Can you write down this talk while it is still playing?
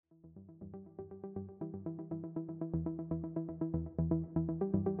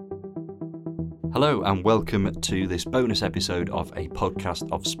Hello and welcome to this bonus episode of a podcast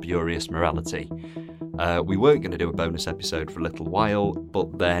of spurious morality. We weren't going to do a bonus episode for a little while,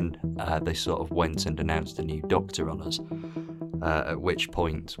 but then they sort of went and announced a new Doctor on us, at which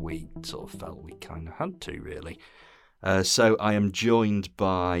point we sort of felt we kind of had to, really. So I am joined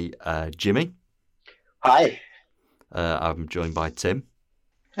by Jimmy. Hi. I'm joined by Tim.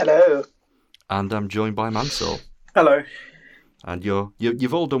 Hello. And I'm joined by Mansoor. Hello. And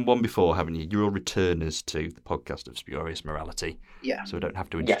you've all done one before, haven't you? You're all returners to the podcast of spurious morality. Yeah. So I don't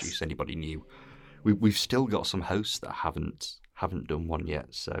have to introduce anybody new. We've still got some hosts that haven't done one yet,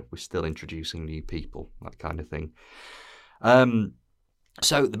 so we're still introducing new people, that kind of thing.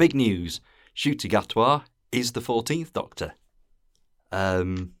 So the big news: Ncuti Gatwa is the 14th Doctor,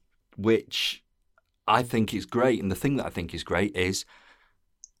 which I think is great. And the thing that I think is great is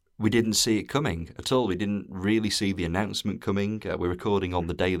we didn't see it coming at all. We didn't really see the announcement coming. We're recording on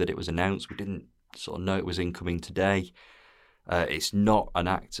the day that it was announced. We didn't sort of know it was incoming today. It's not an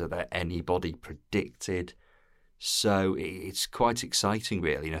actor that anybody predicted. So it's quite exciting,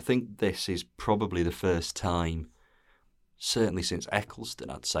 really. And I think this is probably the first time, certainly since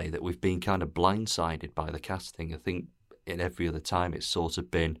Eccleston, I'd say, that we've been kind of blindsided by the casting. I think in every other time it's sort of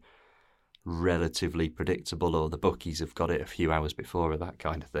been relatively predictable, or the bookies have got it a few hours before, or that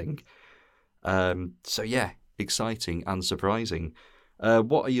kind of thing. So yeah, exciting and surprising.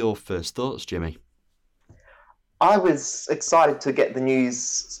 What are your first thoughts, Jimmy? I was excited to get the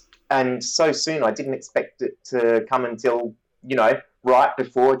news, and so soon. I didn't expect it to come until, right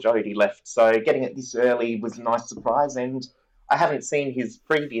before Jodie left. So getting it this early was a nice surprise, and I haven't seen his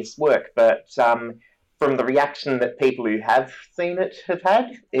previous work, but from the reaction that people who have seen it have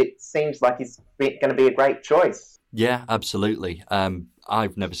had, it seems like he's going to be a great choice. Yeah, absolutely.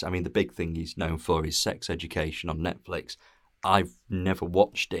 I've never seen, the big thing he's known for is Sex Education on Netflix. I've never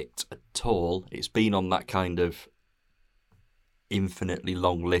watched it at all. It's been on that kind of infinitely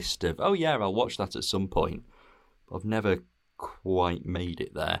long list of, oh yeah, I'll watch that at some point. But I've never quite made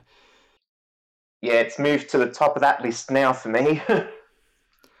it there. Yeah, it's moved to the top of that list now for me.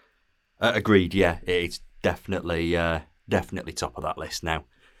 Agreed, yeah. It's definitely top of that list now.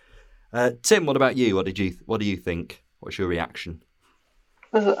 Tim, what about you? What do you think? What's your reaction?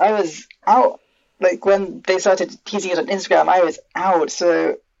 I was out, when they started teasing it on Instagram, I was out,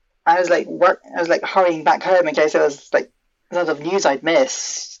 so I was hurrying back home in case there was a lot of news I'd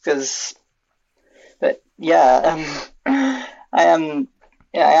missed. I am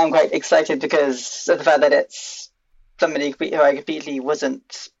quite excited because of the fact that it's somebody who I completely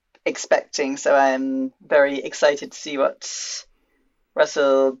wasn't expecting, so I'm very excited to see what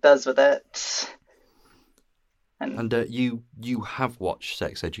Russell does with it. And you have watched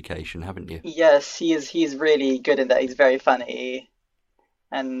Sex Education, haven't you? Yes, he's really good in that. He's very funny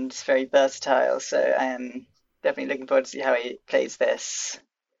and very versatile, so I am definitely looking forward to see how he plays this.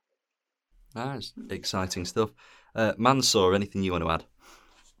 It's exciting stuff. Mansoor, anything you want to add?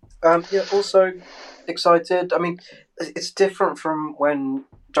 Yeah, also excited. It's different from when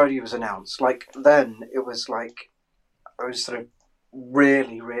Jodie was announced. Then it was I was sort of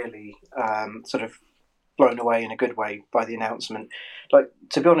really, really sort of blown away in a good way by the announcement.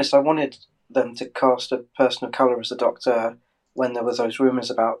 To be honest, I wanted them to cast a person of colour as the Doctor when there was those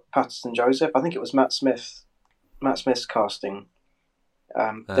rumours about Patterson Joseph. I think it was Matt Smith's casting.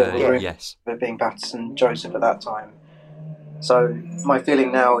 Yes. Of being Patterson Joseph at that time. So my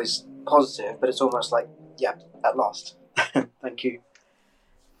feeling now is positive, but it's almost at last. Thank you.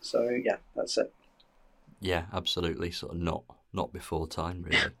 So yeah, that's it. Yeah, absolutely. Sort of not before time,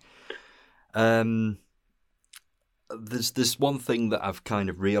 really. There's one thing that I've kind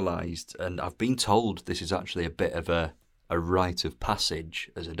of realised, and I've been told this is actually a bit of a rite of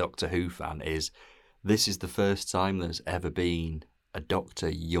passage as a Doctor Who fan, is this is the first time there's ever been a Doctor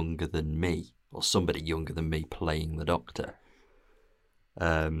younger than me, or somebody younger than me playing the Doctor.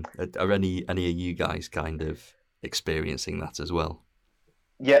 Are any of you guys kind of experiencing that as well?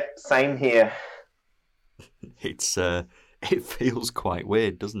 Yep, same here. It feels quite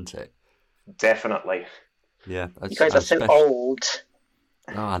weird, doesn't it? Definitely. Yeah. You guys are so old.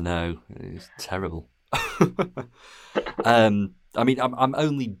 Oh, I know. It's terrible. I'm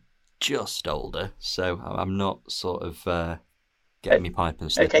only just older, so I'm not sort of getting me pipe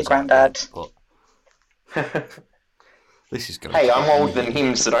and slippers. Okay, Grandad. But this is going. Hey, I'm older than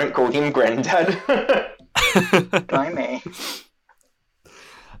him, so don't call him Grandad. Blimey.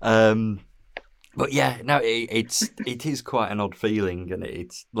 But yeah, no, it is quite an odd feeling, and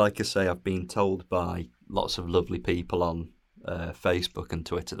it's like I say, I've been told by lots of lovely people on Facebook and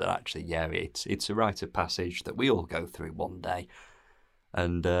Twitter that actually, yeah, it's a rite of passage that we all go through one day,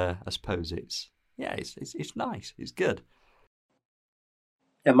 and I suppose it's yeah, it's nice. It's good.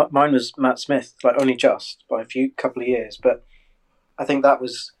 Yeah, mine was Matt Smith, like only just by a couple of years, but I think that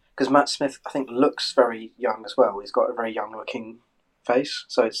was because Matt Smith, I think, looks very young as well. He's got a very young looking face,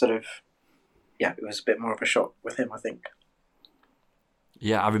 so it's sort of, yeah, it was a bit more of a shock with him, I think.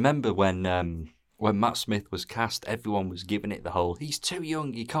 Yeah, I remember when Matt Smith was cast, everyone was giving it the whole, he's too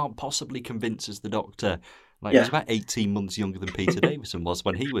young, he can't possibly convince as the Doctor. Like, he was about 18 months younger than Peter Davison was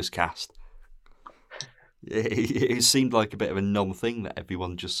when he was cast. It seemed like a bit of a non-thing that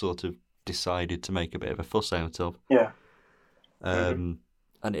everyone just sort of decided to make a bit of a fuss out of. Yeah. And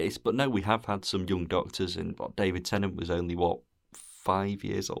but no, we have had some young Doctors, and David Tennant was only, 5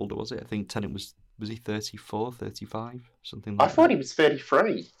 years older, was it? I think Tennant was he 34, 35, something like that? I thought he was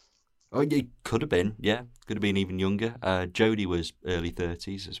 33. Oh, yeah, could have been, yeah. Could have been even younger. Jodie was early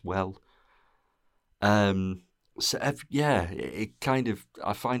 30s as well. It kind of,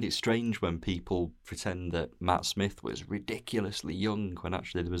 I find it strange when people pretend that Matt Smith was ridiculously young when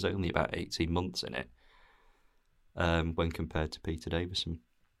actually there was only about 18 months in it, when compared to Peter Davison.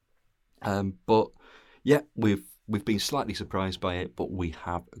 But yeah, we've been slightly surprised by it, but we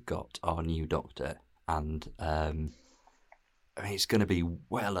have got our new Doctor, and I mean, it's going to be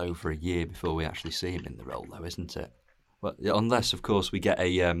well over a year before we actually see him in the role, though, isn't it? Well, unless, of course, we get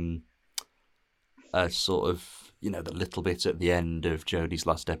a sort of, the little bit at the end of Jodie's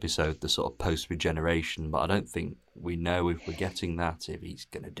last episode, the sort of post-regeneration, but I don't think we know if we're getting that, if he's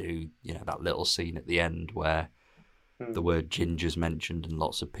going to do, that little scene at the end where the word ginger's mentioned and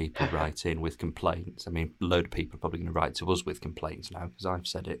lots of people write in with complaints. I mean, a load of people are probably going to write to us with complaints now because I've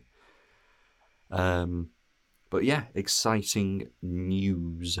said it. But yeah, exciting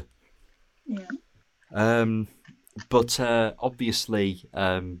news. Yeah. But obviously,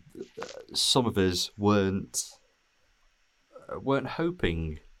 some of us weren't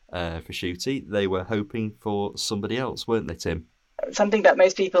hoping for Ncuti. They were hoping for somebody else, weren't they, Tim? Something that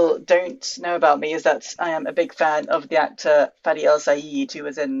most people don't know about me is that I am a big fan of the actor Fadi El Said, who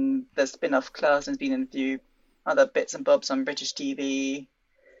was in the spin-off Class and has been in a few other bits and bobs on British TV.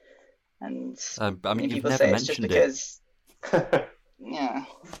 And I mean, you've people never say it's just mentioned it. because, yeah.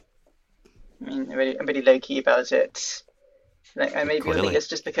 I mean, I'm really low key about it. Like, and maybe Clearly. it's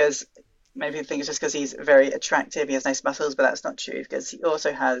just because he's very attractive. He has nice muscles, but that's not true because he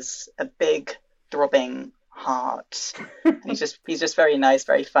also has a big throbbing heart. He's just very nice,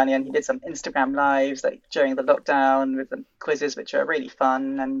 very funny, and he did some Instagram lives like during the lockdown with the quizzes, which are really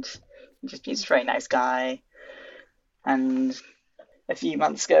fun, and he's a very nice guy. And a few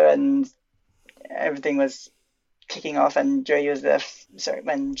months ago, and everything was kicking off, and Jodie was there.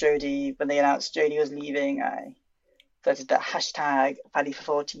 When they announced Jodie was leaving, I started the hashtag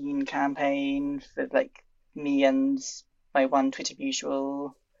Fadi414 campaign for like me and my one Twitter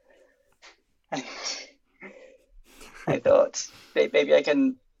mutual. And I thought maybe I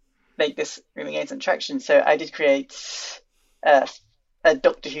can make this really gain some traction. So I did create a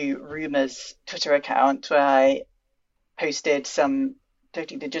Doctor Who rumours Twitter account where I posted some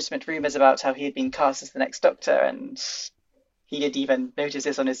totally legitimate rumours about how he had been cast as the next Doctor, and he did even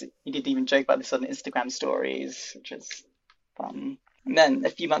joke about this on Instagram stories, which was fun. And then a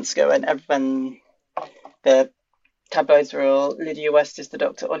few months ago, when the tabloids were all Lydia West is the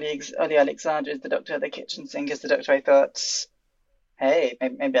Doctor, Ollie Alexander is the Doctor, the kitchen sink is the Doctor, I thought, hey,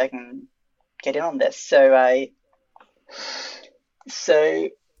 maybe I can get in on this. So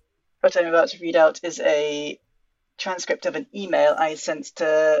what I'm about to read out is a transcript of an email I sent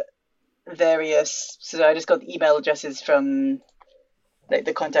to various. So I just got the email addresses from like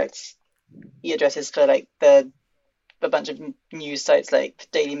the contacts addresses for like a bunch of news sites like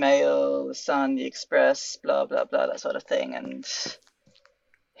Daily Mail, The Sun, The Express, blah blah blah, that sort of thing. And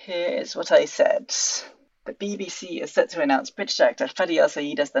here's what I said. The BBC is set to announce British actor Fadi El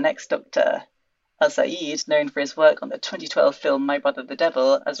Said as the next Doctor. El Said, known for his work on the 2012 film My Brother the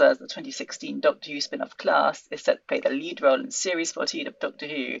Devil, as well as the 2016 Doctor Who spin-off Class, is set to play the lead role in Series 14 of Doctor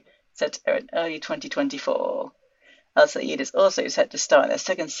Who, set to air in early 2024. El Said is also set to star in a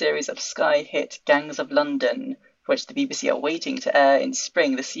second series of Sky hit Gangs of London, which the BBC are waiting to air in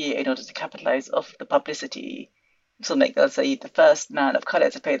spring this year in order to capitalise off the publicity. This will make El Said the first man of colour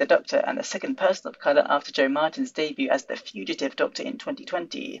to play the Doctor and the second person of colour after Joe Martin's debut as the fugitive Doctor in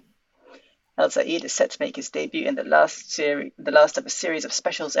 2020. El Said is set to make his debut in the last of a series of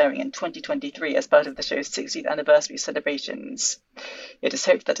specials airing in 2023 as part of the show's 60th anniversary celebrations. It is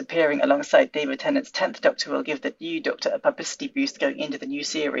hoped that appearing alongside David Tennant's 10th Doctor will give the new Doctor a publicity boost going into the new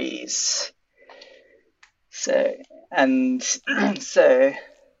series. So,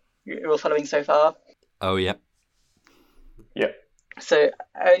 you're all following so far? Oh, yeah. Yep. So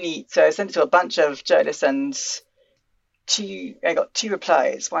I sent it to a bunch of journalists, and I got 2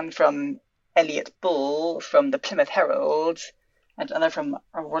 replies. One from Elliot Bull from the Plymouth Herald, and another from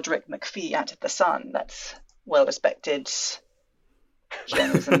Roderick McPhee at the Sun. That's well-respected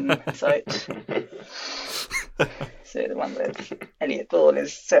journalism site. So the one with Elliot Bull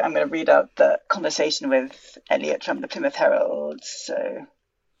is. So I'm going to read out the conversation with Elliot from the Plymouth Herald. So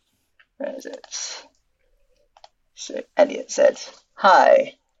where is it? So Elliot said,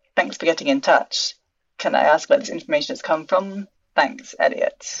 "Hi, thanks for getting in touch. Can I ask where this information has come from? Thanks,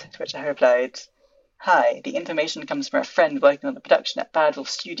 Elliot." To which I replied, "Hi, the information comes from a friend working on the production at Bad Wolf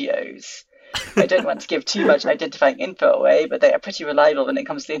Studios. I don't want to give too much identifying info away, but they are pretty reliable when it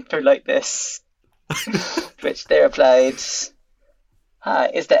comes to info like this." To which they replied, "Hi,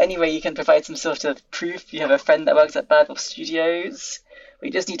 is there any way you can provide some sort of proof you have a friend that works at Bad Wolf Studios? We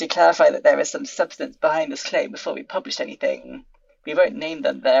just need to clarify that there is some substance behind this claim before we publish anything. We won't name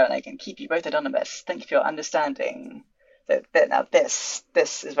them there, and I can keep you both anonymous. Thank you for your understanding." So now this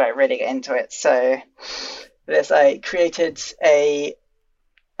is where I really get into it. So I created a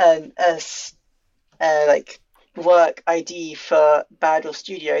like work ID for Bad Wolf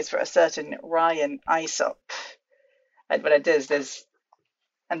Studios for a certain Ryan Aesop, and what I did is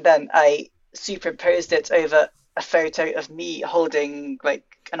and then I superimposed it over a photo of me holding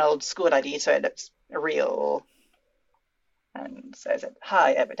like an old school ID, so it looks real. And so I said,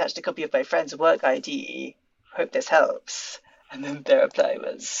 "Hi, I've attached a copy of my friend's work ID. Hope this helps." And then their reply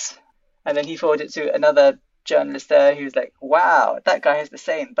was, and then he forwarded it to another journalist there who was like, "Wow, that guy has the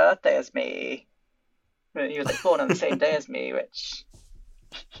same birthday as me." He was like born on the same day as me, which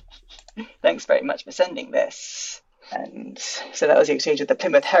thanks very much for sending this. And so that was the exchange with the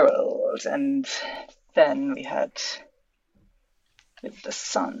Plymouth Herald, and then we had with the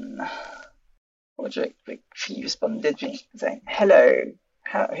Sun. Roderick McPhee responded me saying, "Hello,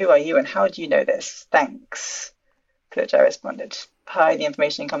 who are you and how do you know this? Thanks." To which I responded, "Hi, the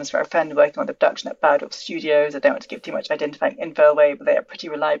information comes from a friend working on the production at Bad Wolf Studios. I don't want to give too much identifying info away, but they are pretty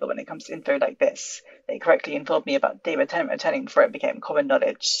reliable when it comes to info like this. They correctly informed me about David Tennant returning before it became common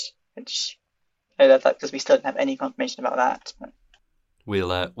knowledge." Which I love that because we still don't have any confirmation about that.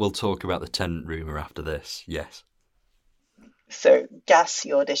 We'll talk about the Tennant rumour after this, yes. So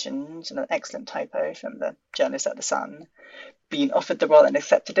Gassy auditioned, and an excellent typo from the journalist at the Sun. "Been offered the role and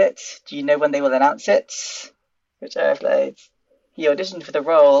accepted it. Do you know when they will announce it?" Which I replied, "He auditioned for the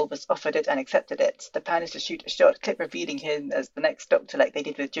role, was offered it and accepted it. The plan is to shoot a short clip revealing him as the next Doctor like they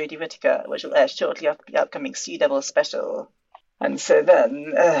did with Jodie Whittaker, which will air shortly after the upcoming Sea Devil special." And so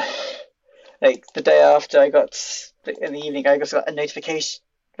then, like the day after in the evening, I got a notification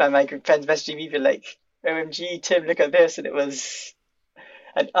by my group friends messaging me like, "OMG, Tim, look at this." And it was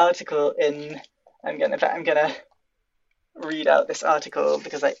an article in, I'm gonna read out this article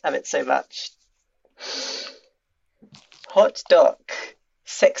because I love it so much. "Hot Doc.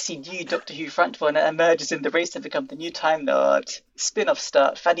 Sexy new Doctor Who frontrunner emerges in the race to become the new Time Lord. Spin-off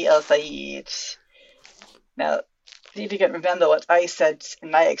start, Fadi El Said." Now, see if you can remember what I said in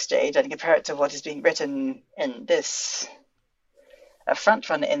my exchange and compare it to what is being written in this. "A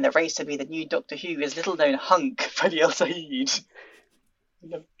frontrunner in the race to be the new Doctor Who is little-known hunk, Fadi El Said."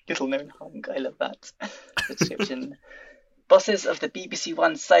 Little-known hunk, I love that description. "Bosses of the BBC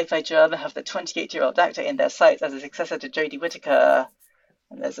One sci-fi drama have the 28-year-old actor in their sights as a successor to Jodie Whittaker."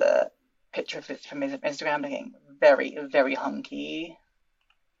 And there's a picture of it from his Instagram looking very, very hunky.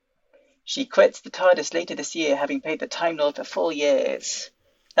 "She quits the TARDIS later this year, having played the Time Lord for 4 years.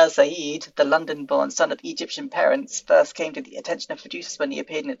 El Said, the London-born son of Egyptian parents, first came to the attention of producers when he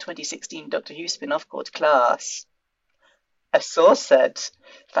appeared in a 2016 Doctor Who spin-off called Class. A source said,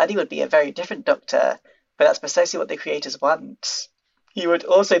 Fadi would be a very different Doctor, but that's precisely what the creators want. He would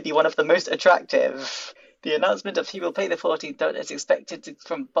also be one of the most attractive. The announcement of he will play the 14th Doctor is expected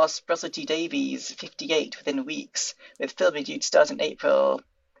from boss Russell T Davies, 58, within weeks, with filming due to start in April.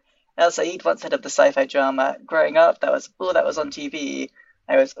 El Said once said of the sci-fi drama, growing up, that was all that was on TV.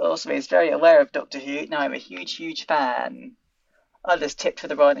 I was always very aware of Doctor Who. Now I'm a huge, huge fan. Others tipped for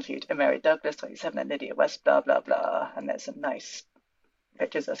the role include Mary Douglas, 27, and Lydia West, blah, blah, blah. And there's some nice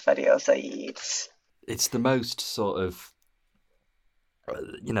pictures of Fadi El Said. It's the most sort of,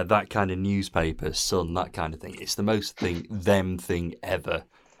 that kind of newspaper, Sun, that kind of thing. It's the most thing ever.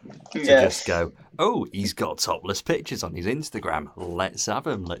 To just go, oh, he's got topless pictures on his Instagram. Let's have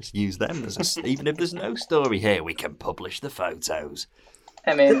them. Let's use them. Even if there's no story here, we can publish the photos.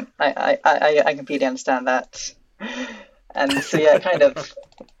 I mean, I completely understand that. And so, yeah, kind of.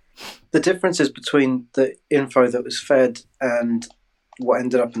 The differences between the info that was fed and what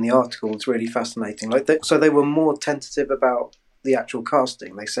ended up in the article is really fascinating. So they were more tentative about the actual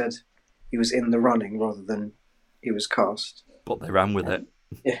casting. They said he was in the running rather than he was cast. But they ran with it.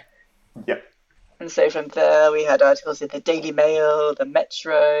 Yeah. Yep. And so from there, we had articles in the Daily Mail, the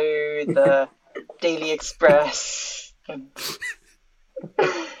Metro, the Daily Express.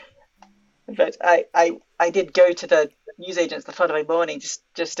 But I did go to the newsagents the following morning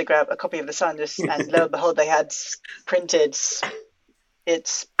just to grab a copy of the Sun, and lo and behold, they had printed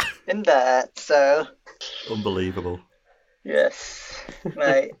it's in there. So Unbelievable. yes,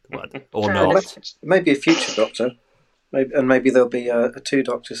 right. Or not. Maybe a future Doctor, maybe there'll be a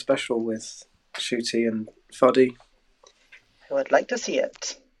 2-Doctor special with Ncuti and Fuddy. I would like to see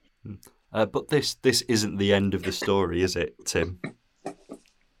it. But this isn't the end of the story, is it, Tim?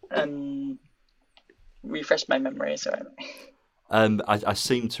 Refresh my memory, sorry. I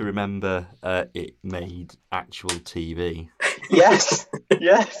seem to remember it made actual TV. Yes.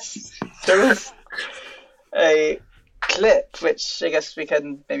 There was a clip, which I guess we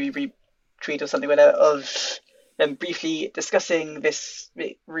can maybe retweet or something with it, of them briefly discussing this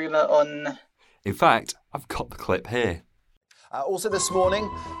rumour on... In fact, I've got the clip here. Also this morning,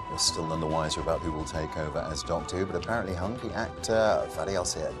 we're still none the wiser about who will take over as Doctor Who, but apparently hungry actor Fadi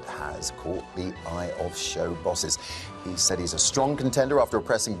El-Sayed has caught the eye of show bosses. He said he's a strong contender after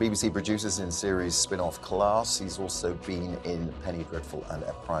oppressing BBC producers in series spin-off Class. He's also been in Penny Dreadful and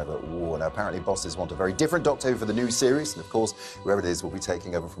A Private War. Now, apparently bosses want a very different Doctor Who for the new series, and of course, whoever it is will be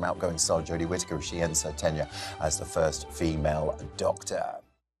taking over from outgoing star Jodie Whittaker as she ends her tenure as the first female Doctor.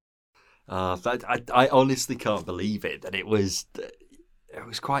 I honestly can't believe it. That it was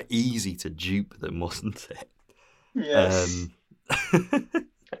quite easy to dupe them, wasn't it? Yes.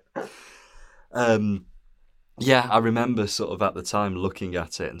 Yeah, I remember sort of at the time looking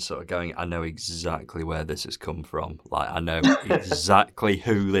at it and sort of going, I know exactly where this has come from. Like, I know exactly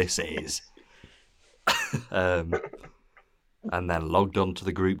who this is. And then logged onto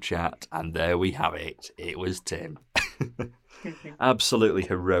the group chat, and there we have it. It was Tim. Absolutely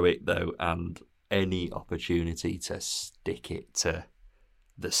heroic, though, and any opportunity to stick it to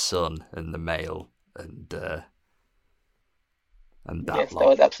the Sun and the Mail and that Yes, lot. that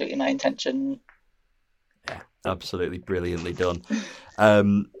was absolutely my intention. Yeah, absolutely brilliantly done.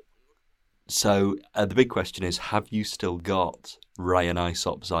 So the big question is, have you still got Ryan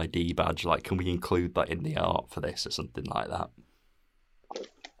Aesop's ID badge? Like, can we include that in the art for this or something like that?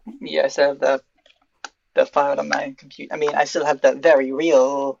 Yes, I have the file on my computer. I mean, I still have that very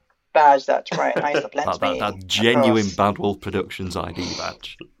real badge that Ryan Aesop lent me. That genuine Bad Wolf Productions ID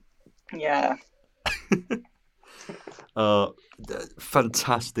badge. Yeah.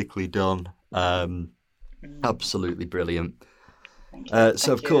 Fantastically done. Absolutely brilliant.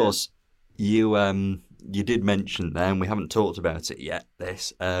 So, of course, you did mention there, and we haven't talked about it yet,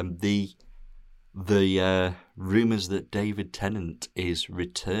 the rumours that David Tennant is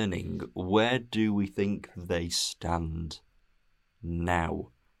returning. Where do we think they stand now?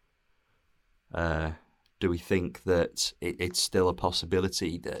 Do we think that it's still a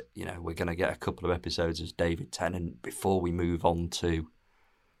possibility that, you know, we're going to get a couple of episodes as David Tennant before we move on to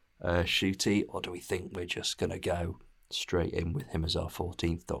Ncuti, or do we think we're just going to go straight in with him as our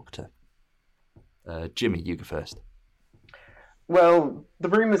 14th Doctor? Jimmy, you go first. Well, the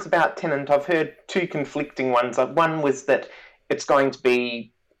rumours about Tennant, I've heard two conflicting ones. One was that it's going to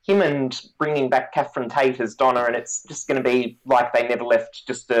be him and bringing back Catherine Tate as Donna, and it's just going to be like they never left,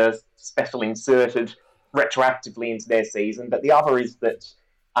 just a special inserted retroactively into their season. But the other is that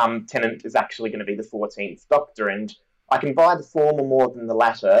Tennant is actually going to be the 14th Doctor, and I can buy the former more than the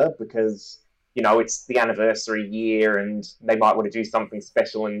latter because, you know, it's the anniversary year and they might want to do something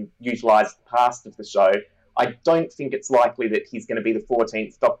special and utilise the past of the show. I don't think it's likely that he's going to be the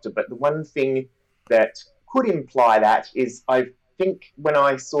 14th Doctor, but the one thing that could imply that is, I think when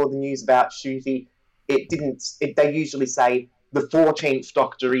I saw the news about Ncuti, they usually say the 14th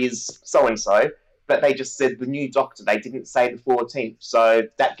Doctor is so-and-so, but they just said the new Doctor. They didn't say the 14th, so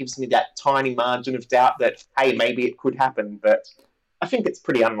that gives me that tiny margin of doubt that, hey, maybe it could happen, but I think it's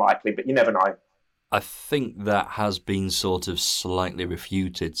pretty unlikely, but you never know. I think that has been sort of slightly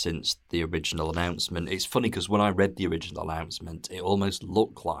refuted since the original announcement. It's funny because when I read the original announcement, it almost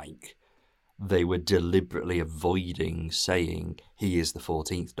looked like they were deliberately avoiding saying he is the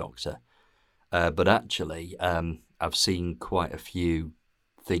 14th Doctor. But actually, I've seen quite a few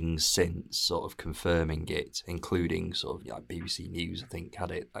things since sort of confirming it, including sort of like BBC News, I think,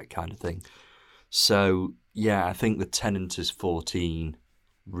 had it, that kind of thing. So, yeah, I think the Tennant is 14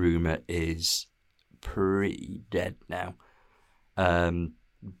 rumour is pretty dead now,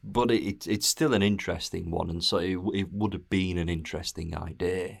 but it's still an interesting one, and so it would have been an interesting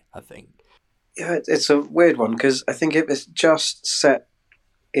idea, I think. Yeah, it's a weird one because I think if it's just set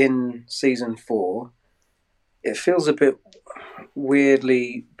in season 4, it feels a bit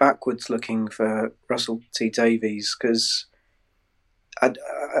weirdly backwards looking for Russell T Davies because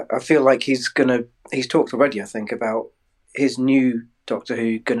I feel like he's talked already, I think, about his new Doctor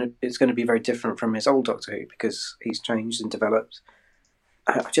Who it's gonna be very different from his old Doctor Who because he's changed and developed.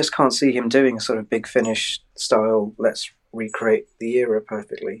 I just can't see him doing a sort of Big Finish style, let's recreate the era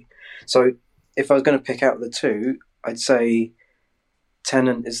perfectly. So if I was going to pick out the two, I'd say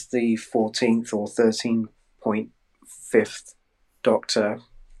Tennant is the 14th or 13.5th Doctor,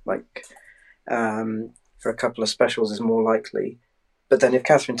 like for a couple of specials is more likely. But then if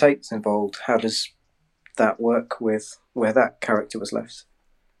Catherine Tate's involved, how does that work with where that character was left?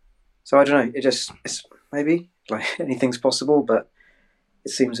 So I don't know. It's maybe like anything's possible, but it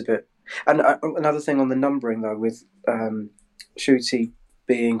seems a bit. And another thing on the numbering though, with Ncuti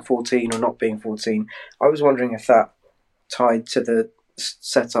being 14 or not being 14, I was wondering if that tied to the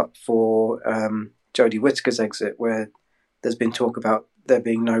setup for Jodie Whittaker's exit, where there's been talk about there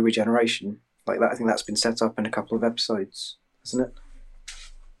being no regeneration like that. I think that's been set up in a couple of episodes, hasn't it?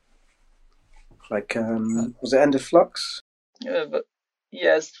 Like, was it End of Flux? But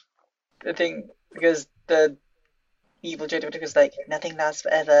yes, the thing, because the evil Jodie Whittaker was like, nothing lasts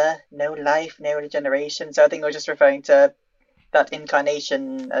forever, no life, no regeneration. So I think we're just referring to that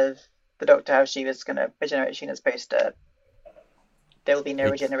incarnation of the Doctor, how she was going to regenerate as opposed to there will be no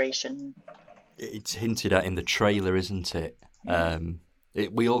regeneration. It's hinted at in the trailer, isn't it?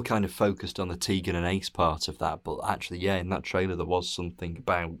 We all kind of focused on the Tegan and Ace part of that, but actually, yeah, in that trailer there was something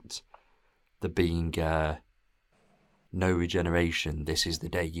about there being no regeneration, this is the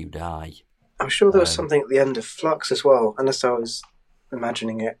day you die. I'm sure there was something at the end of Flux as well, unless I was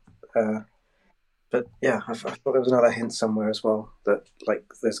imagining it. But yeah, I thought there was another hint somewhere as well that like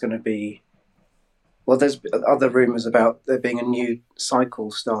there's going to be. Well, there's other rumours about there being a new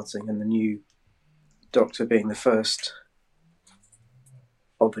cycle starting and the new Doctor being the first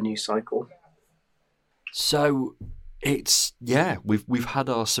of a new cycle. So it's we've had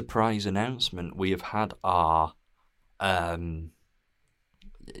our surprise announcement. We have had our the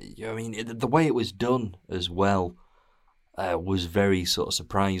way it was done as well was very sort of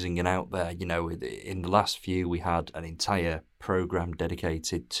surprising and out there. You know, in the last few we had an entire programme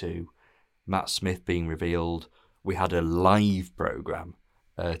dedicated to Matt Smith being revealed. We had a live programme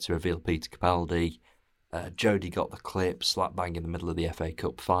to reveal Peter Capaldi. Jodie got the clip slap bang in the middle of the FA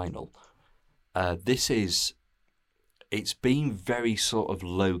Cup final. It's been very sort of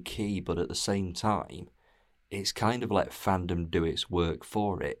low key, but at the same time, it's kind of let fandom do its work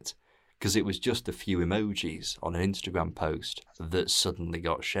for it, because it was just a few emojis on an Instagram post that suddenly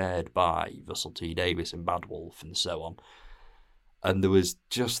got shared by Russell T Davies and Bad Wolf and so on. And there was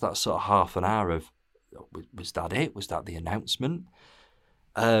just that sort of half an hour of, was that it? Was that the announcement?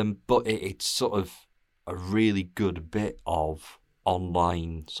 But it's sort of a really good bit of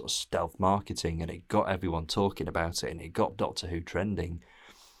online sort of stealth marketing, and it got everyone talking about it, and it got Doctor Who trending.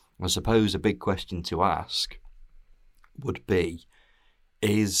 I suppose a big question to ask would be,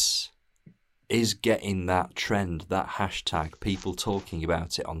 is getting that trend, that hashtag, people talking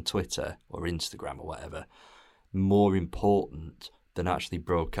about it on Twitter or Instagram or whatever, more important than actually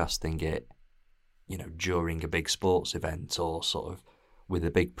broadcasting it, you know, during a big sports event or sort of with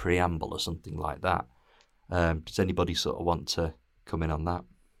a big preamble or something like that? Does anybody sort of want to come in on that?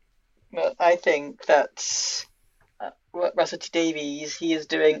 Well, I think that Russell T Davies, he is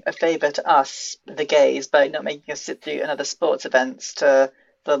doing a favour to us, the gays, by not making us sit through another sports events to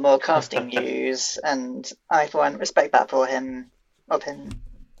the more casting news, and I, for one, respect that of him.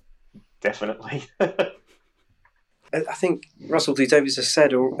 Definitely. I think Russell T Davies has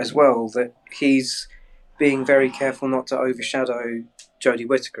said as well that he's being very careful not to overshadow Jodie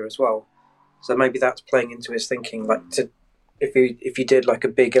Whittaker as well. So maybe that's playing into his thinking. Like, if you did like a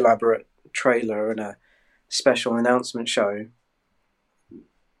big elaborate trailer and a special announcement show,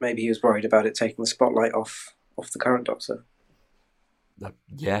 maybe he was worried about it taking the spotlight off the current Doctor.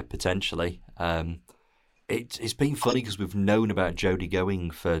 Yeah, potentially. It's been funny because we've known about Jodie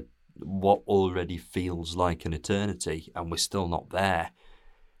going for what already feels like an eternity, and we're still not there.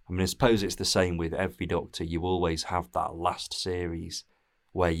 I mean, I suppose it's the same with every Doctor. You always have that last series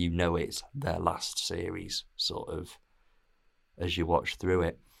where you know it's their last series, sort of, as you watch through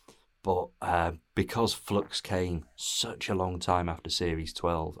it. But because Flux came such a long time after Series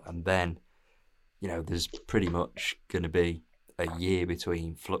 12, and then, you know, there's pretty much going to be a year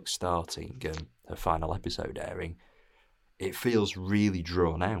between Flux starting and her final episode airing, it feels really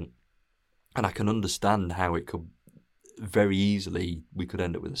drawn out. And I can understand how it could very easily we could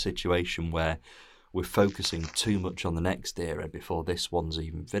end up with a situation where we're focusing too much on the next era before this one's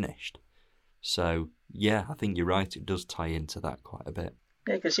even finished. So, yeah, I think you're right. It does tie into that quite a bit.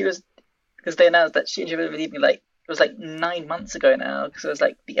 Yeah, because they announced that she was leaving it was 9 months ago now, because it was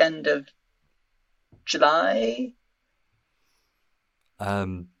the end of July.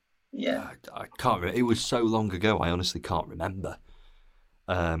 Yeah. I can't remember. It was so long ago, I honestly can't remember.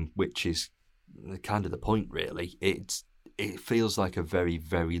 Which is kind of the point, really. It feels like a very,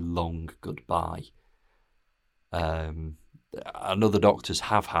 very long goodbye. And other Doctors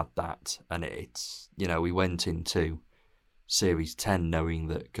have had that, and it's, we went into Series 10 knowing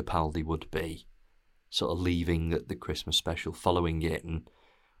that Capaldi would be sort of leaving at the Christmas special following it, and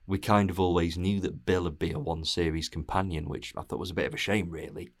we kind of always knew that Bill would be a one-series companion, which I thought was a bit of a shame,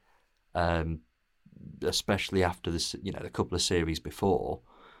 really. Especially after this, the couple of series before,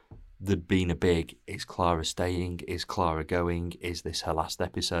 there'd been a big, is Clara staying? Is Clara going? Is this her last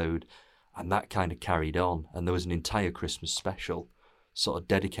episode? And that kind of carried on. And there was an entire Christmas special sort of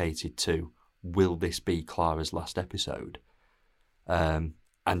dedicated to, will this be Clara's last episode? And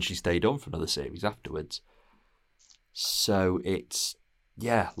she stayed on for another series afterwards. So it's,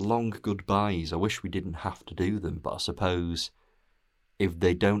 long goodbyes. I wish we didn't have to do them, but I suppose if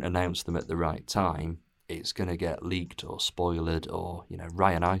they don't announce them at the right time, it's going to get leaked or spoiled, or,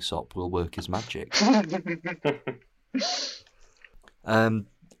 Ryan Isop will work his magic.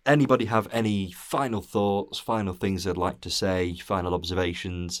 Anybody have any final thoughts, final things they'd like to say, final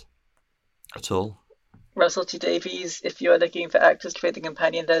observations at all? Russell T Davies, if you're looking for actors to play the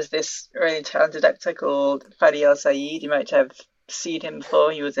companion, there's this really talented actor called Fadi El Sayed. You might have seen him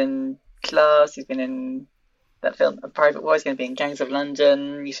before. He was in Class. He's been in that film A Private War. He's going to be in Gangs of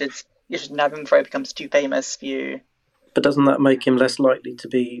London. You should nab him before he becomes too famous for you. But doesn't that make him less likely to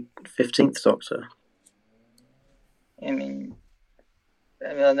be 15th Doctor? I mean,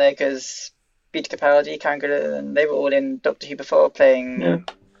 because Peter Capaldi, Karen Gillan, they were all in Doctor Who before playing.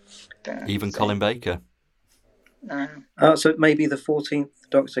 Yeah. Even Colin Baker. No. So maybe the 14th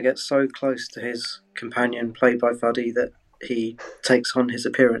Doctor gets so close to his companion, played by Fuddy, that he takes on his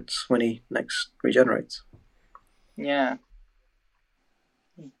appearance when he next regenerates. Yeah.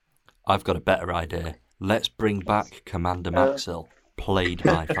 I've got a better idea. Let's bring back Commander Maxwell, played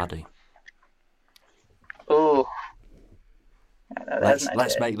by Faddy. Oh.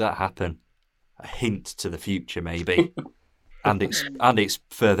 Let's make that happen. A hint to the future, maybe. And it's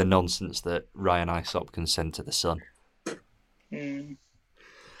further nonsense that Ryan Isop can send to the sun.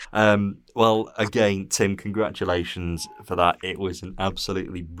 Well, again, Tim, congratulations for that. It was an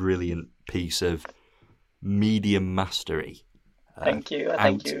absolutely brilliant piece of medium mastery. Thank you.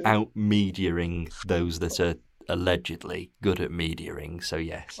 Out-mediaing those that are allegedly good at mediating. So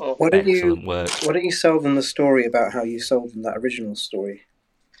yes, excellent work. Why don't you sell them the story about how you sold them that original story?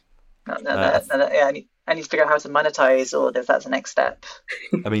 I need to figure out how to monetize all this. That's the next step.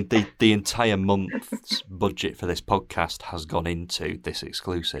 I mean, the entire month's budget for this podcast has gone into this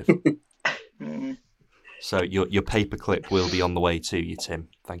exclusive. So your paperclip will be on the way to you, Tim.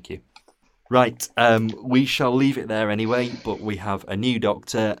 Thank you. Right, we shall leave it there anyway, but we have a new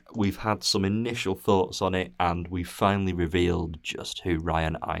Doctor. We've had some initial thoughts on it, and we've finally revealed just who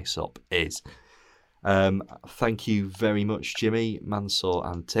Ryan Isop is. Thank you very much, Jimmy, Mansoor,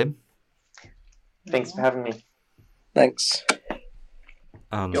 and Tim. Thanks for having me. Thanks.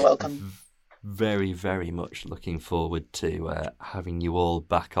 And you're welcome. Very, very much looking forward to having you all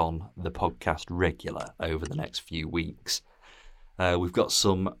back on the podcast regular over the next few weeks. We've got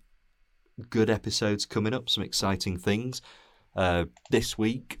some good episodes coming up, some exciting things. This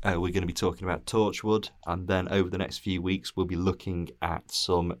week, we're going to be talking about Torchwood, and then over the next few weeks, we'll be looking at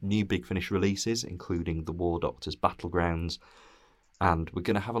some new Big Finish releases, including The War Doctor's Battlegrounds. And we're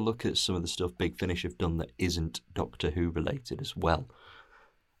going to have a look at some of the stuff Big Finish have done that isn't Doctor Who related as well.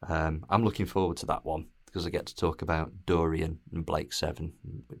 I'm looking forward to that one because I get to talk about Dorian and Blake 7,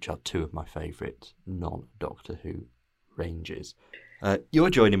 which are two of my favourite non-Doctor Who ranges. You're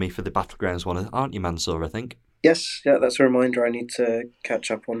joining me for the Battlegrounds one, aren't you, Mansoor, I think? Yes, that's a reminder. I need to catch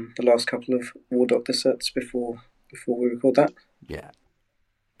up on the last couple of War Doctor sets before we record that. Yeah.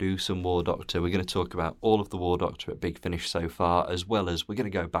 Do some War Doctor. We're going to talk about all of the War Doctor at Big Finish so far, as well as we're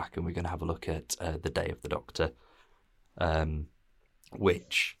going to go back and we're going to have a look at the Day of the Doctor,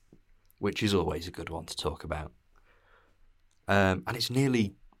 which is always a good one to talk about. And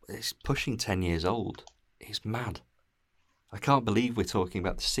it's pushing 10 years old. It's mad. I can't believe we're talking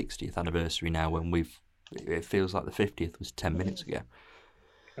about the 60th anniversary now when it feels like the 50th was 10 minutes ago.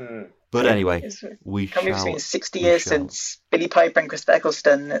 But anyway, It's been 60 years since Billy Piper and Chris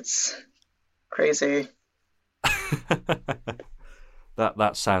Eccleston. It's crazy.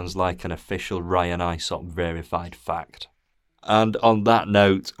 That sounds like an official Ryan Isop verified fact. And on that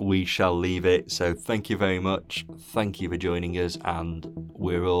note, we shall leave it. So thank you very much. Thank you for joining us, and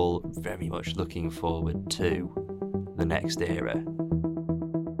we're all very much looking forward to the next era.